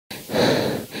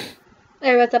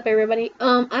Hey, what's up, everybody?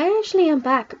 I actually am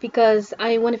back because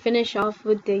I want to finish off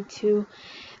with day 2.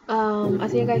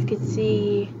 As you guys could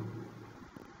see,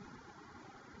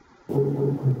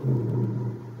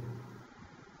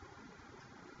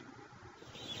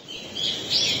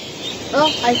 oh,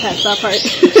 I passed that part.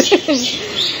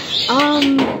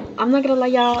 I'm not gonna lie,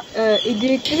 y'all. Is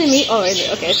it me? Oh, is it?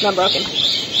 Okay, it's not broken.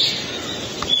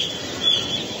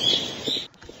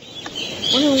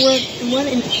 What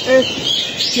in earth?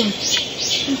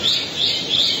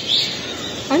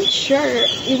 I'm sure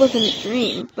it wasn't a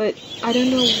dream, but I don't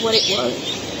know what it was.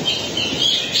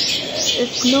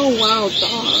 It's no wild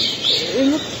dog. It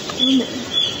looks human,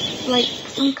 like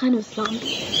some kind of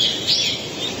zombie.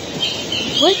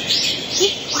 What?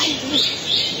 Why is this?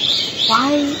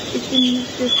 Why is in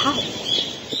this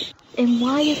house? And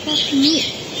why is that to me?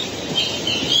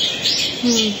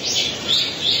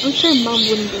 I'm sure Mom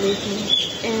wouldn't believe me,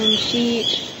 and she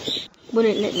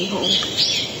wouldn't let me home.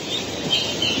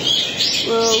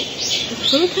 Well,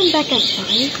 if we come back at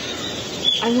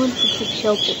 5, I want to take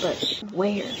shelter, but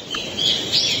where?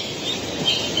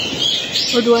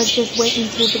 Or do I just wait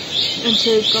until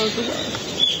it goes away?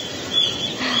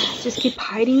 Just keep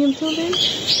hiding until then?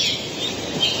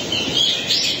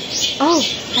 Oh,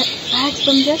 that's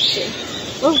from gesture.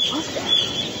 What was that?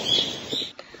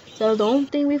 So the only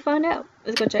thing we find out.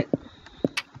 Let's go check.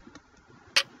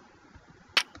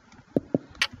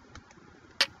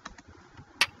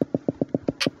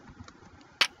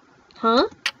 Huh?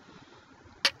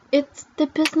 It's the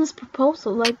business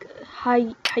proposal, like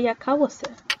Hayakawa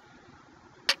said.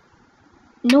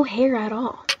 No hair at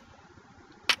all.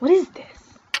 What is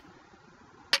this?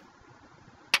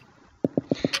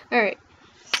 Alright,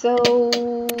 so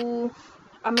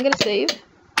I'm gonna save.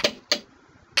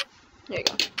 There you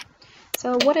go.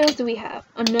 So what else do we have?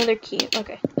 Another key.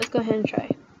 Okay, let's go ahead and try.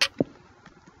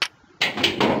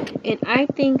 And I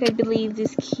believe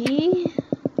this key.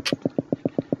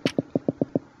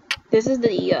 This is the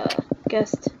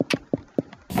guest.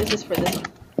 This is for this one.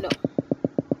 No.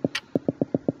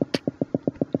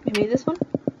 Maybe this one?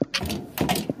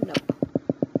 Nope.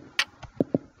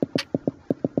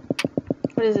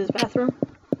 What is this, bathroom?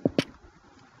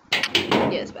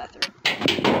 Yes, bathroom.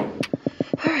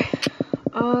 Alright.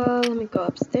 Let me go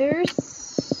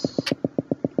upstairs.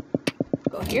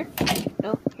 Go here.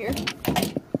 No, here.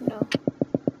 No.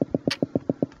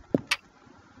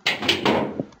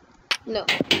 No.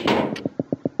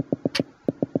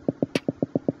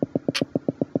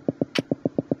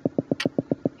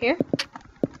 Here?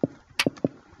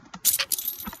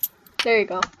 There you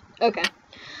go. Okay.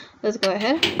 Let's go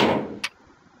ahead.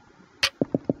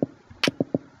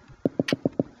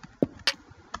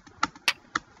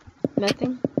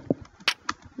 Nothing.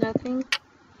 Nothing.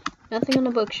 Nothing on the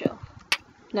bookshelf.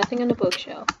 Nothing on the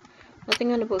bookshelf.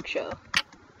 Nothing on the bookshelf.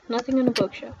 Nothing on the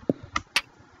bookshelf.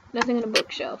 Nothing on the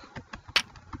bookshelf.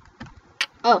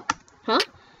 Oh, huh?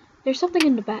 There's something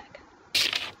in the back.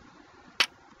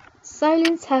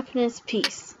 Silence, happiness,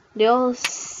 peace. I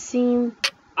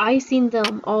seen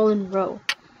them all in a row.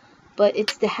 But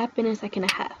it's the happiness I can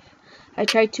have. I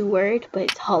tried to wear it, but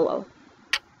it's hollow.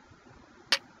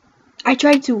 I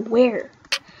tried to wear.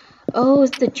 Oh,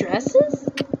 it's the dresses?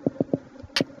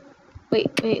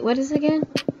 Wait, what is it again?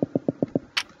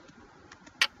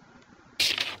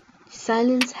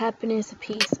 Silence, happiness,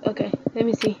 peace. Okay, let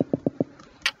me see.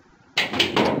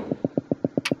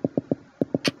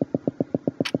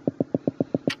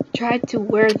 Tried to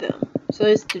wear them. So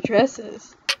it's the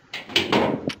dresses.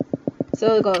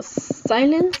 So it goes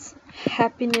silence,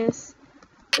 happiness,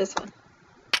 this one.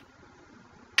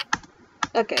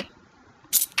 Okay.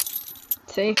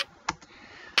 See?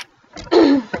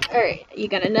 Alright, you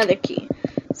got another key.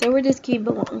 So where this key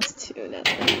belongs to, that's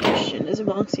the question. Does it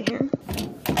belong to here?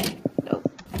 No.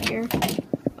 Here?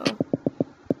 Oh.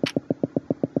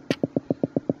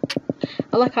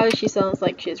 I like how she sounds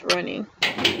like she's running.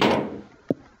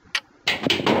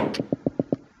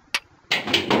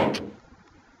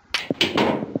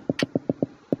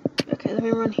 Okay, let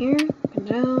me run here, go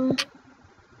down.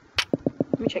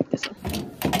 Let me check this one.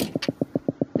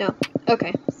 No.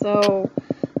 Okay, so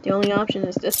the only option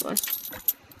is this one.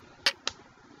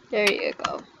 There you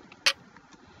go.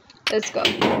 Let's go.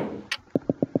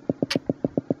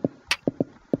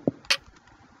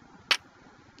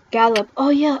 Gallop. Oh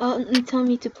yeah, tell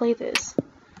me to play this.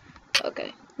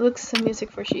 Okay. Looks some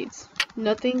music for sheets.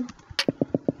 Nothing.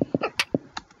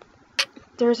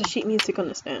 There's a sheet music on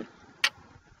the stand.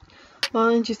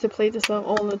 Mom used to play this song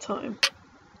all the time.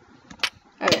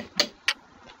 Okay.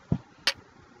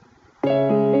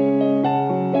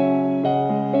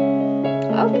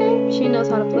 Okay, she knows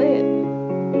how to play it.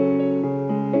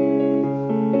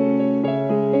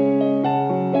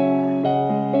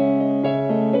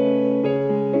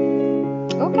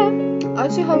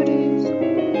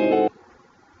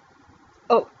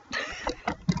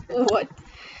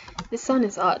 This sound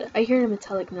is odd. I hear a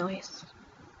metallic noise.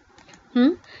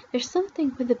 Hmm? There's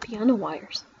something with the piano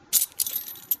wires.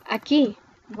 A key.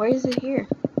 Why is it here?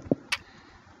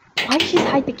 Why did she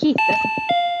hide the key?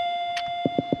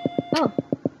 Oh.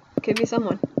 Could be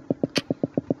someone.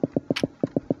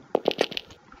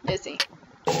 Is he?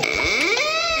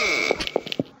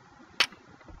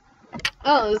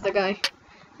 Oh, it's the guy.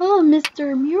 Oh,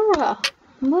 Mr. Mura.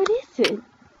 What is it?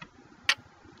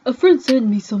 A friend sent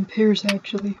me some pears,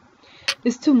 actually.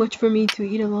 It's too much for me to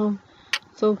eat alone.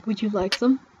 So, would you like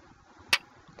some?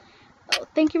 Oh,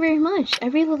 thank you very much. I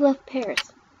really love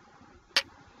pears.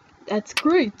 That's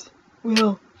great.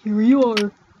 Well, here you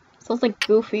are. Sounds like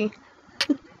Goofy.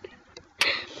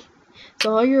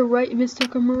 So, are you right, Miss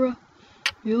Takamura?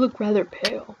 You look rather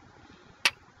pale.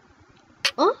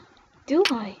 Oh, do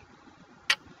I?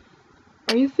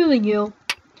 Are you feeling ill?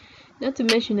 Not to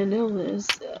mention an illness.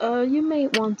 You may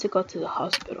want to go to the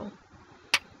hospital.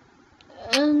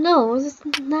 No, it's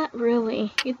not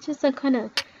really. It's just that's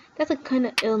a kind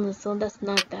of illness, so that's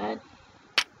not that.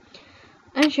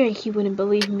 I'm sure he wouldn't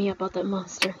believe me about that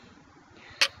monster.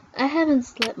 I haven't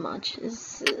slept much.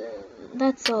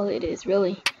 That's all it is,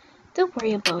 really. Don't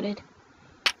worry about it.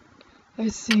 I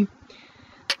see.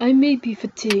 I may be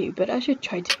fatigued, but I should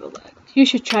try to relax. You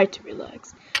should try to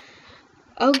relax.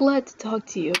 I'm glad to talk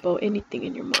to you about anything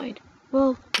in your mind.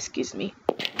 Well, excuse me.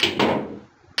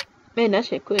 Man, that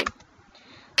shit quick.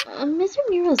 Mr.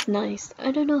 Mura's nice.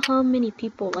 I don't know how many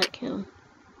people like him.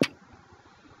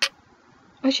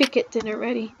 I should get dinner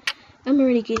ready. I'm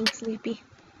already getting sleepy.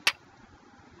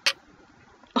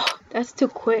 Oh, that's too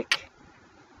quick.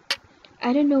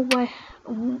 I don't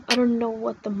know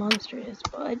what the monster is,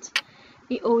 but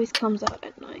it always comes out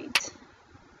at night.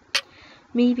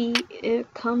 Maybe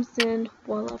it comes in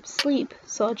while I'm asleep,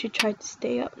 so I should try to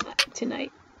stay up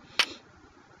tonight.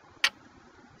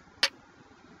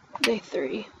 Day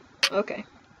 3. Okay.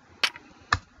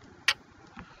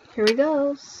 Here he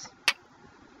goes.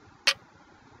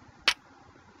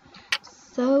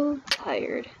 So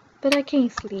tired, but I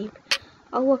can't sleep.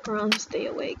 I'll walk around to stay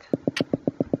awake.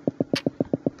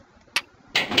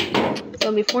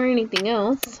 So before anything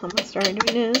else, I'm gonna start doing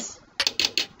this.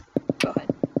 Go ahead.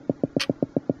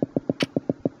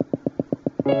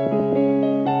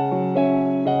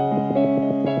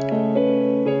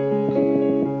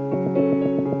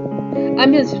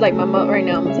 I'm just like my mom right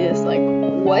now. I'm just like,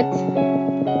 what?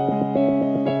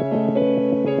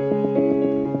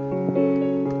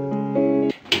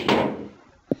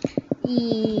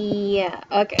 Yeah.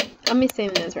 Okay. Let me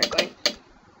save this real quick.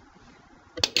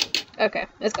 Okay,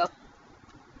 let's go.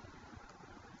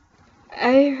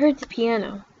 I heard the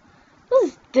piano. What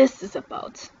is this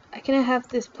about? I cannot have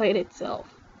this played itself.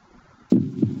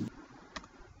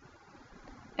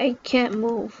 I can't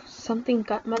move. Something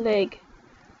got my leg.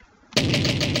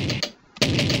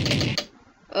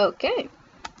 Okay.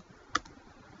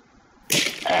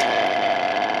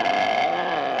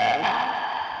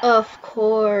 Of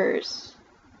course.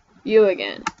 You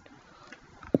again.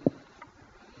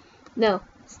 No,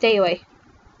 stay away.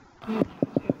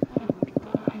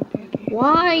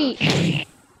 Why?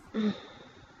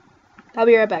 I'll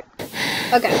be right back.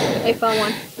 Okay, I found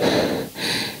one.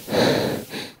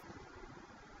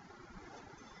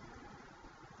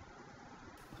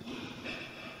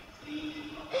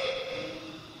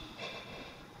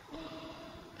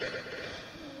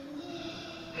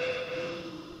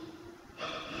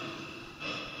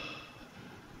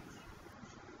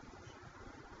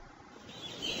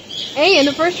 Hey, in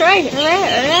the first try. Alright.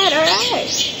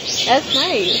 That's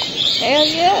nice. Hell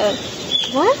yeah.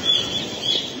 What?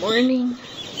 Morning.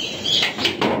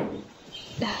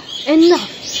 Enough.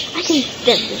 I can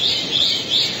stand this.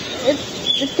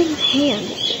 It's the thing's hand.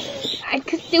 I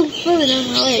could still feel it on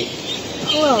my leg.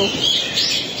 Hello.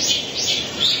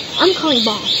 I'm calling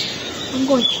boss. I'm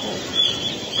going home.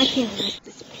 I can't rest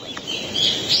this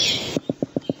place.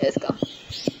 Let's go.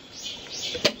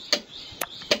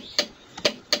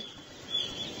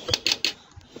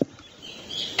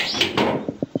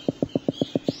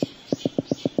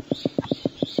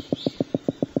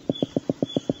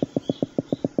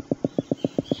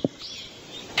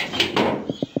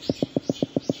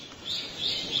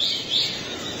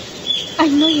 I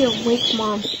know you're awake,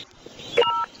 Mom.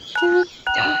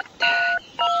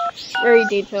 Very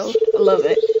detailed. I love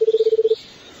it.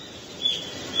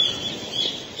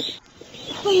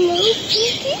 Hello,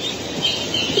 Pinky?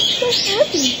 It's so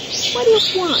heavy. What do you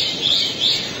want?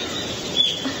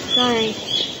 Sorry.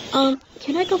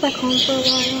 Can I go back home for a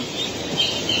while?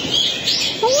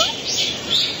 What?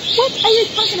 What are you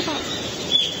talking about?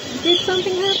 Did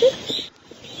something happen?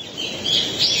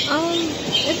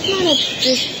 It's not a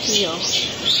big deal.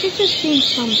 There's just been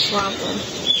some problems.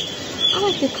 I'd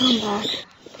like to come back,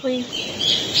 please.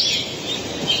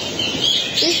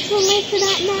 It's too late for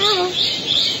that now.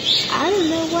 I don't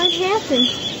know what happened,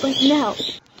 but no.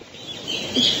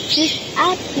 It's just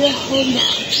at your home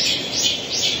now.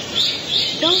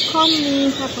 Don't call me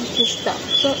about this stuff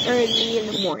so early in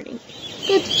the morning.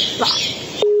 Goodbye.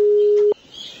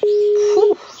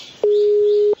 Whew.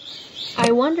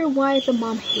 I wonder why the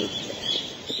mom hates it.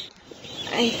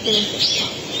 I didn't think so.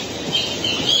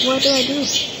 What do I do?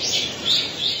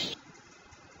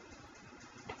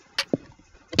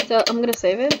 So I'm gonna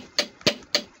save it.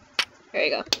 There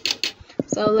you go.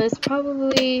 So let's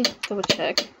probably double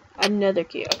check. Another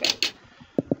key, okay.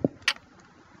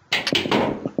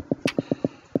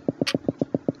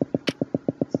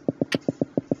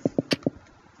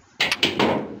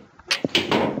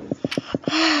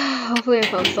 Hopefully I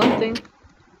found something.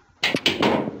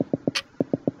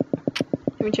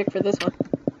 Let me check for this one.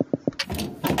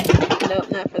 Nope,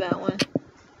 not for that one.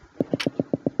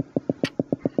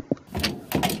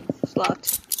 It's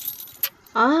locked.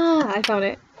 Ah, I found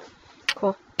it.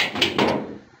 Cool.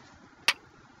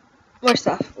 More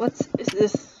stuff. What is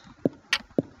this?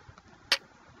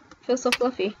 Feels so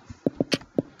fluffy.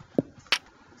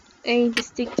 A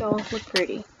distinct doll. Look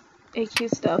pretty. A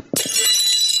cute stuff.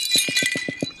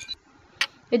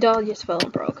 The doll just fell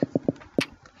and broke.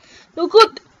 No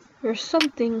good! There's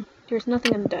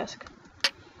nothing on the desk.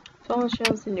 Fallen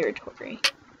shelves in the inventory.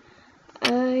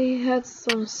 I had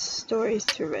some stories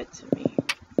to read to me.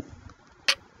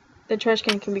 The trash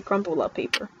can be crumpled up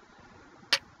paper.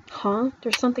 Huh?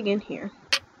 There's something in here.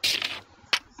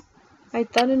 I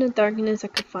thought in the darkness I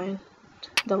could find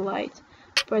the light,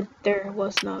 but there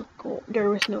was no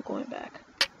going back.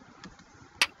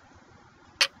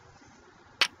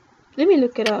 Let me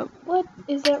look it up. What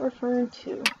is that referring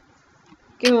to?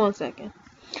 Give me 1 second.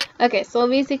 Okay, so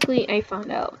basically I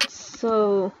found out.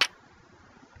 So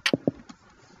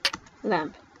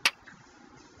lamp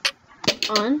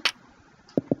on,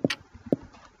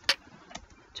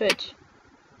 switch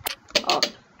off,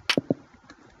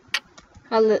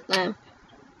 a lit lamp.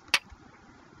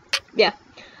 Yeah,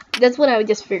 that's what I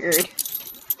just figured.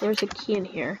 There's a key in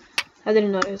here. I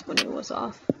didn't notice when it was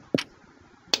off.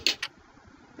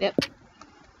 Yep.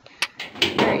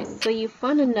 Alright, so you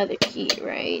found another key,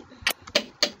 right?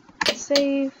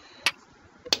 Save.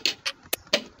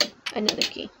 Another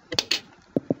key.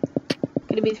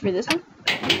 Could it be for this one?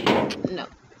 No.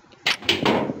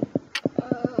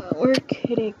 Where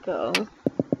could it go?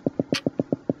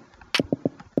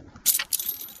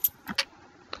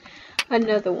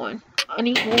 Another one. I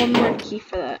need one more key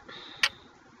for that.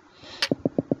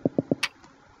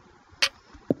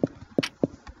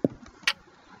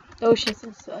 Oceans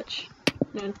and such.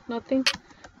 No, nothing.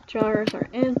 Jars are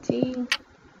empty.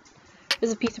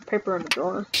 There's a piece of paper in the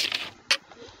drawer.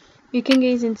 You can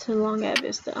gaze into the long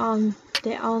abyss. The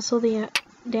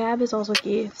abyss also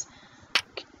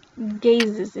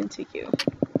gazes into you.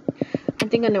 I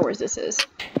think I know where this is.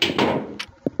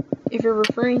 If you're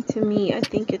referring to me, I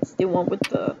think it's the one with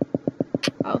the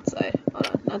outside. Hold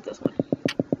on, not this one.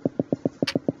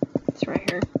 It's right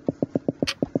here.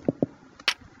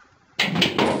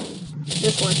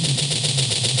 This one.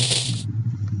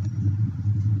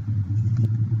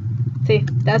 See,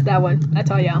 that's that one. I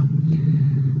tell y'all.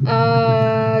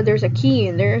 There's a key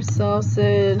in there, so I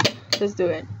said, let's do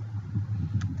it.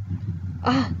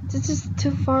 Ah, this is too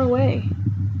far away.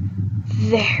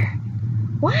 There.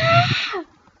 Wow.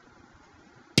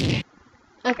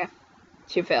 Okay,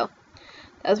 she fell.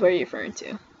 That's what you're referring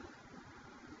to.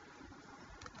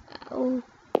 Oh.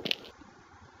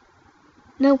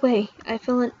 No way. I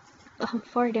feel it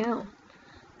far down.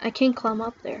 I can't climb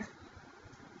up there.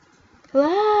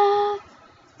 Hello?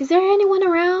 Is there anyone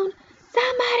around?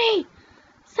 Somebody!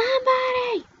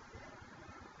 Somebody!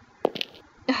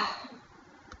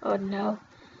 Oh no.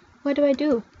 What do I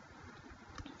do?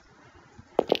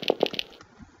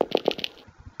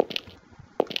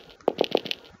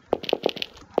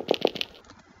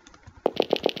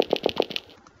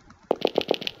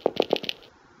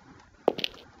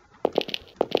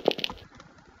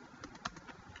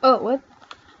 Oh, what?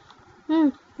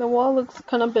 The wall looks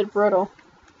kind of a bit brittle.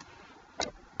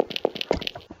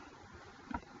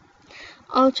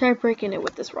 I'll try breaking it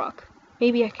with this rock.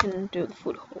 Maybe I can do the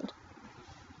foothold.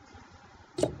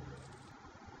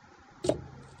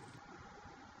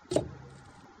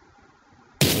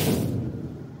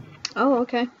 Oh,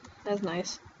 okay. That's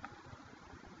nice.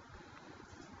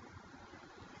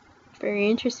 Very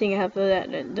interesting. I have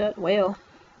that whale.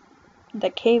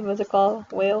 That cave, what's it called?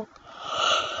 Whale.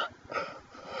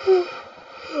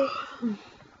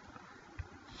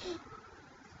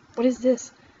 What is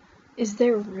this? Is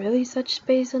there really such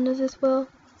space under this well?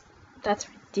 That's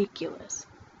ridiculous.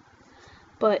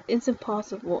 But it's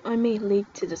impossible. I may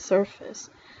leak to the surface.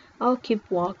 I'll keep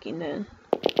walking then.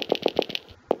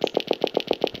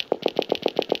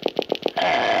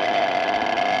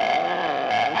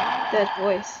 That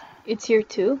voice. It's here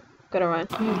too? Gotta run.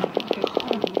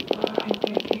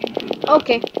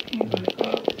 Okay.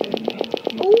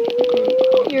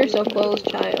 Ooh, you're so close,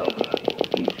 child.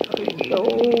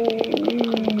 Oh.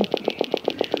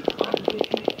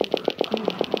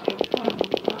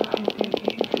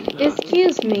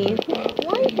 Excuse me,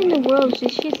 why in the world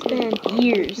did she spend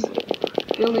years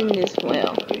building this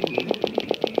well?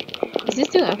 Is this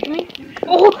still after me?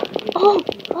 Oh! Oh!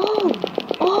 Oh!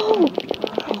 Oh!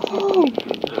 Oh!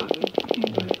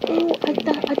 Oh!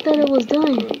 I thought it was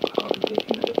done.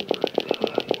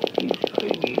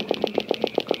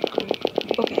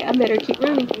 Okay, I better keep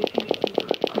running.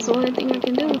 That's the only thing I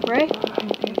can do, right?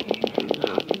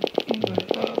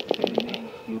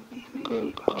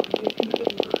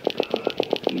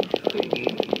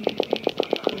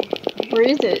 Where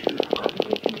is it?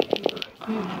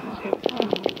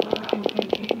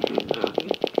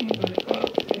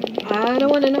 I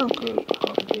don't want to know.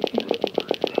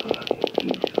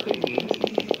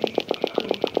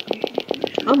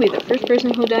 I'll be the first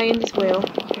person who'll die in this whale.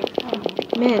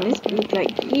 Man, this took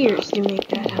like years to make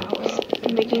that house.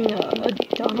 Making a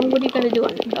tunnel? What do you gotta do?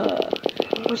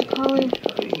 What's it called?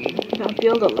 Not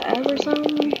build a lab or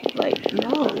something? Like,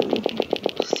 no.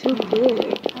 It's too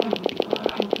big.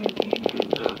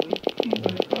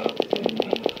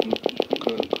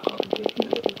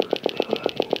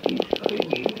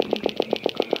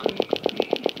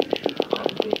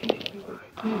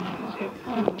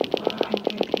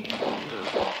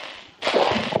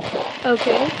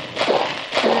 Okay.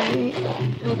 Alright.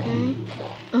 Okay.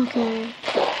 Okay.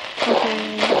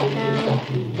 Okay.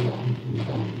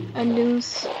 And a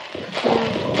noose.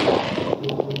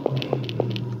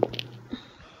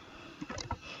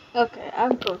 Okay,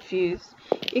 I'm confused.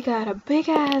 You got a big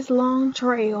ass long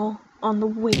trail on the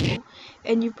wheel,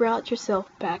 and you brought yourself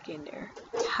back in there.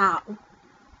 How?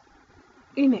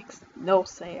 It makes no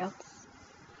sense.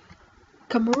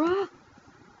 Kamura?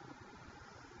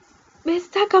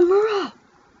 Mr. Kamura!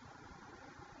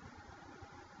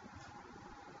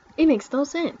 It makes no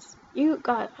sense. You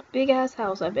got a big ass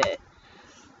house, I bet.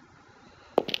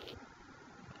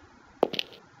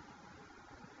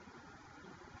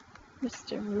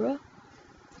 Mr. Mura?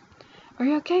 Are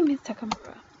you okay, Mr.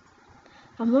 Kamura?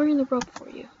 I'm lowering the rope for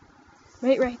you.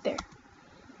 Right there.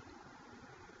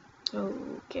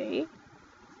 Okay.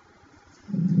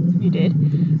 You did.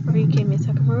 Are you okay,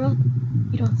 Mr. Kamura?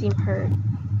 You don't seem hurt,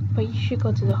 but you should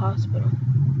go to the hospital.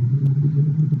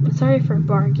 I'm sorry for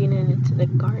barging into the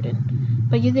garden,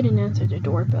 but you didn't answer the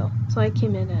doorbell, so I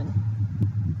came in and...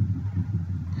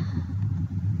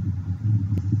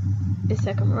 Is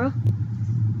Sakamura?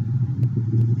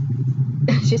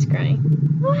 She's crying.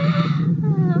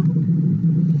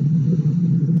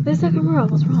 Miss Sakamura,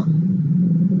 what's wrong?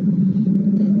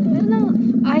 Enough.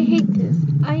 I hate this.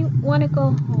 I want to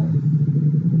go home.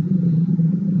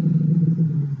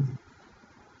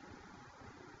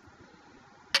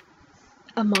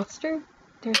 A monster?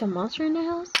 There's a monster in the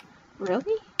house?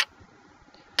 Really?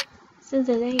 Since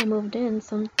the day I moved in,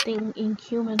 something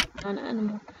inhuman, an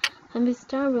animal, has been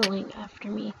starveling after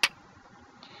me.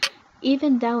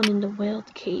 Even down in the whale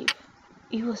cave,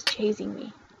 it was chasing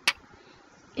me.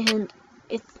 And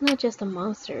it's not just a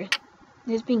monster.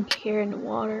 There's been hair in the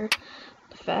water,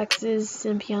 the faxes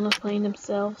and pianos playing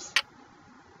themselves,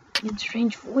 and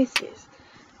strange voices.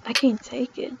 I can't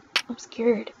take it. I'm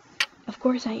scared. Of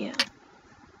course I am.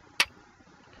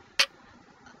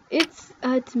 It's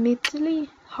admittedly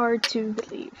hard to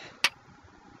believe.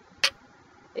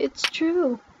 It's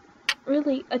true.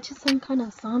 Really, I'm just some kind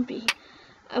of zombie.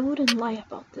 I wouldn't lie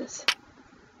about this.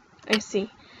 I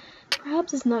see.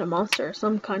 Perhaps it's not a monster,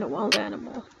 some kind of wild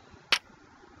animal.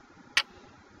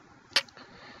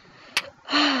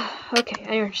 Okay,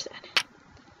 I understand.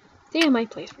 Stay at my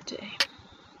place for today.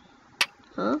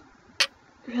 Huh?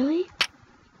 Really?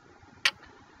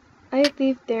 I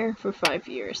lived there for 5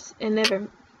 years and never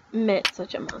met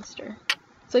such a monster.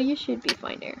 So you should be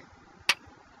fine there.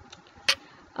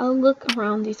 I'll look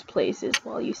around these places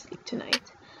while you sleep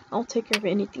tonight. I'll take care of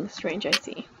anything strange I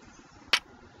see.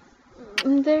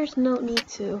 There's no need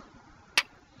to.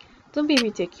 Don't be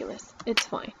ridiculous. It's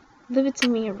fine. Leave it to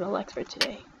me and relax for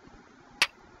today.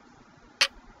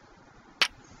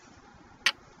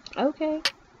 Okay.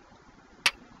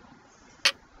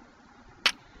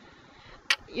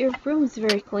 Your room is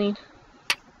very clean.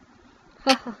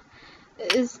 Haha.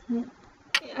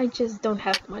 I just don't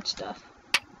have much stuff.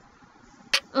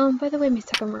 By the way, Miss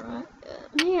Takamura,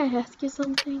 may I ask you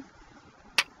something?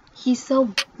 He's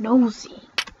so nosy.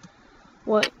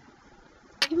 What?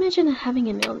 You mentioned having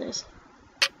an illness.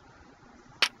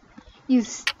 You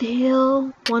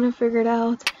still want to figure it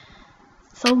out?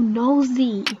 So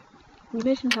nosy. You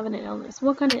mentioned having an illness.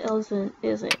 What kind of illness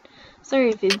is it? Sorry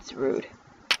if it's rude.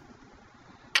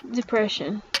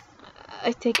 Depression.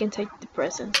 I take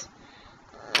antidepressants.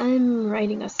 I'm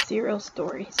writing a serial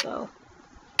story, so...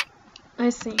 I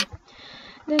see.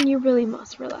 Then you really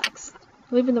must relax.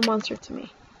 Leaving the monster to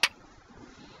me.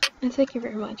 And thank you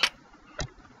very much.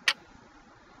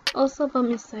 Also about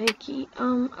Miss Saiki,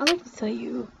 I'd like to tell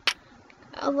you...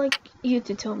 I'd like you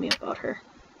to tell me about her.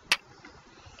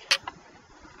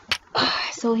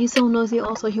 So he's so nosy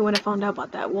also he went and found out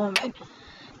about that woman.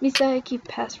 Miss Saiki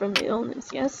passed from the illness,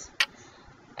 yes?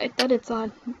 I thought it's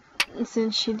odd,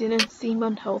 since she didn't seem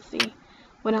unhealthy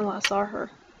when I last saw her.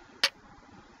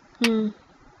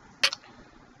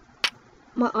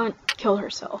 My aunt killed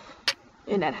herself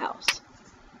in that house.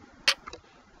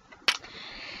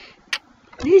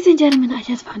 Ladies and gentlemen, I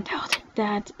just found out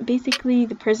that basically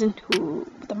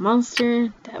the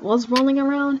monster that was rolling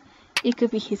around, it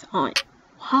could be his aunt.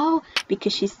 How?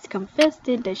 Because she's confessed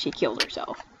it that she killed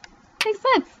herself. Makes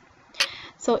sense.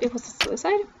 So it was a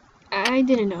suicide? I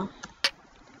didn't know.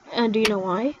 Do you know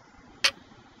why?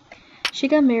 She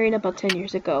got married about 10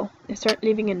 years ago and started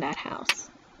living in that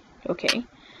house. Okay.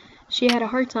 She had a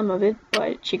hard time of it,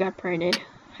 but she got pregnant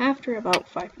after about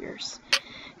 5 years.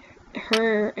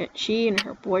 She and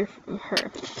her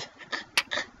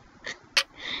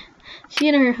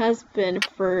husband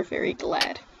were very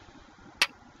glad.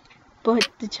 But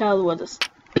the child was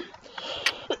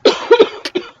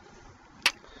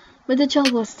but the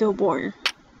child was stillborn.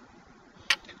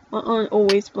 My aunt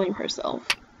always blamed herself.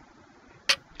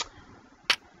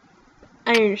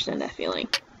 I understand that feeling.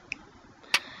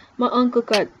 My uncle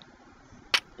got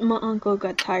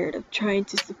tired of trying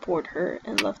to support her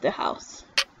and left the house.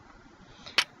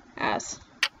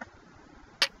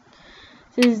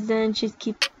 Since then, she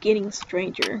keeps getting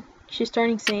stranger. She's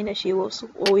starting saying that she was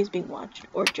always being watched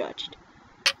or judged.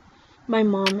 My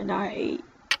mom and I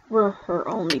were her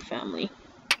only family.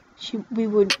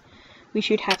 We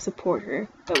should have supported her,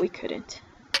 but we couldn't.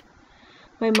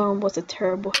 My mom was a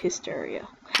terrible hysteria.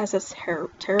 Has a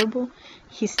terrible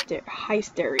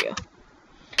hysteria.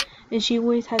 And she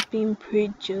always has been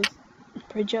prejudiced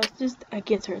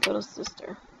against her little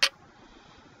sister.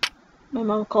 My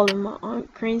mom called my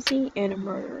aunt crazy and a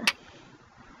murderer.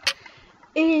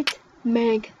 It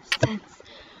makes sense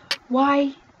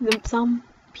why some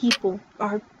people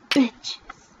are bitches.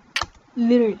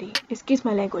 Literally, excuse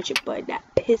my language, but that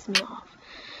pissed me off.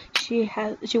 She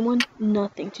wanted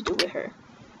nothing to do with her.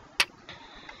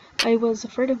 I was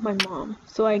afraid of my mom,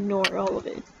 so I ignored all of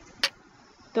it.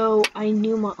 Though I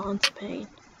knew my aunt's pain.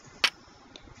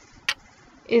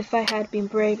 If I had been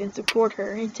brave and support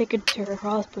her and taken her to her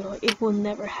hospital, it would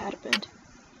never have happened.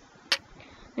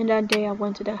 And that day I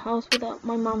went to the house without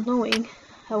my mom knowing.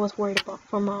 I was worried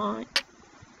for my aunt.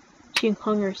 She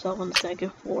hung herself on the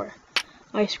second floor.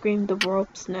 I screamed, the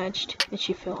rope snatched, and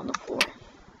she fell on the floor.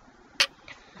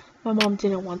 My mom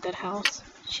didn't want that house.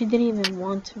 She didn't even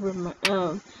want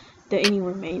any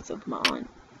remains of my aunt.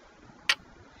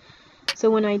 So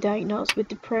when I diagnosed with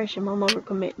depression, my mom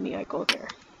recommended me I go there.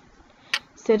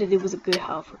 Said that it was a good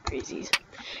house for crazies.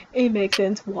 It makes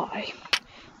sense why.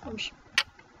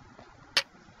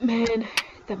 Man,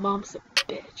 that mom's a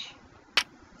bitch.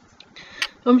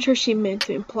 I'm sure she meant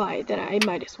to imply that I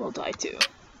might as well die too.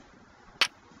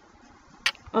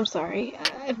 I'm sorry,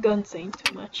 I've gone saying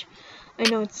too much. I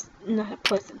know it's not a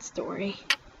pleasant story.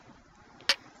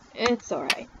 It's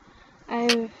alright.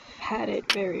 You've had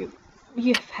it very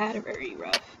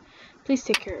rough. Please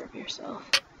take care of yourself.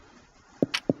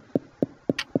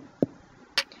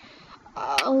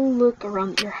 I'll look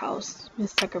around your house,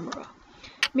 Miss Takamura.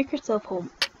 Make yourself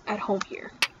at home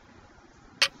here.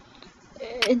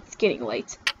 It's getting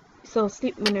late, so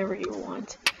sleep whenever you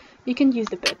want. You can use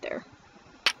the bed there.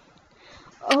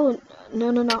 Oh, no,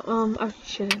 I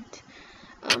shouldn't.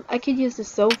 I could use the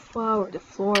sofa or the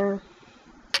floor.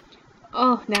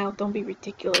 Oh, now, don't be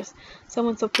ridiculous.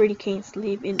 Someone so pretty can't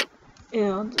sleep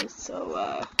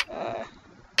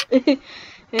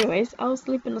Anyways, I'll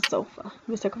sleep in the sofa.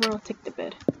 Mr. Kamara will take the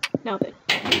bed. Now then.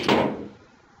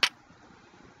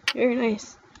 Very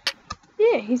nice.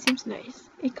 Yeah, he seems nice.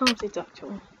 It calms to talk to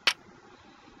him.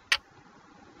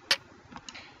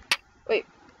 Wait.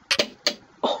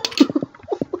 Oh.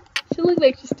 She looks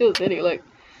like she's still sitting, like.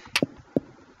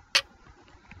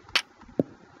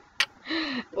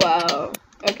 Wow.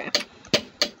 Okay.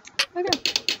 Okay.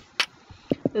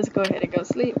 Let's go ahead and go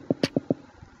sleep.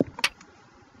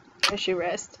 I should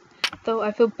rest. Though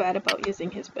I feel bad about using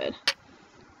his bed.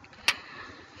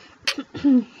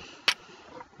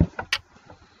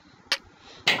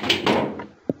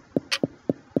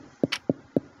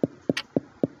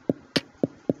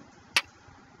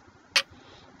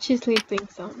 She's sleeping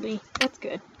soundly. That's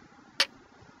good.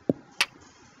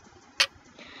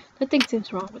 Nothing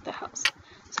seems wrong with the house,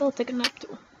 so I'll take a nap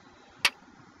too.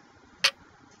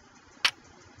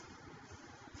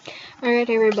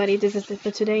 Alright everybody, this is it for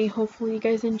today. Hopefully you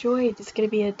guys enjoyed. It's gonna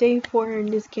be a day 4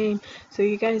 in this game, so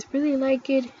you guys really like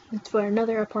it. It's for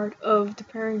another part of the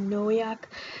Paranoiac.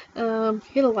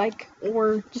 Hit a like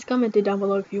or just comment it down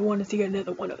below if you want to see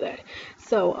another one of that.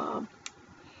 So,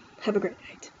 have a great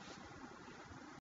night.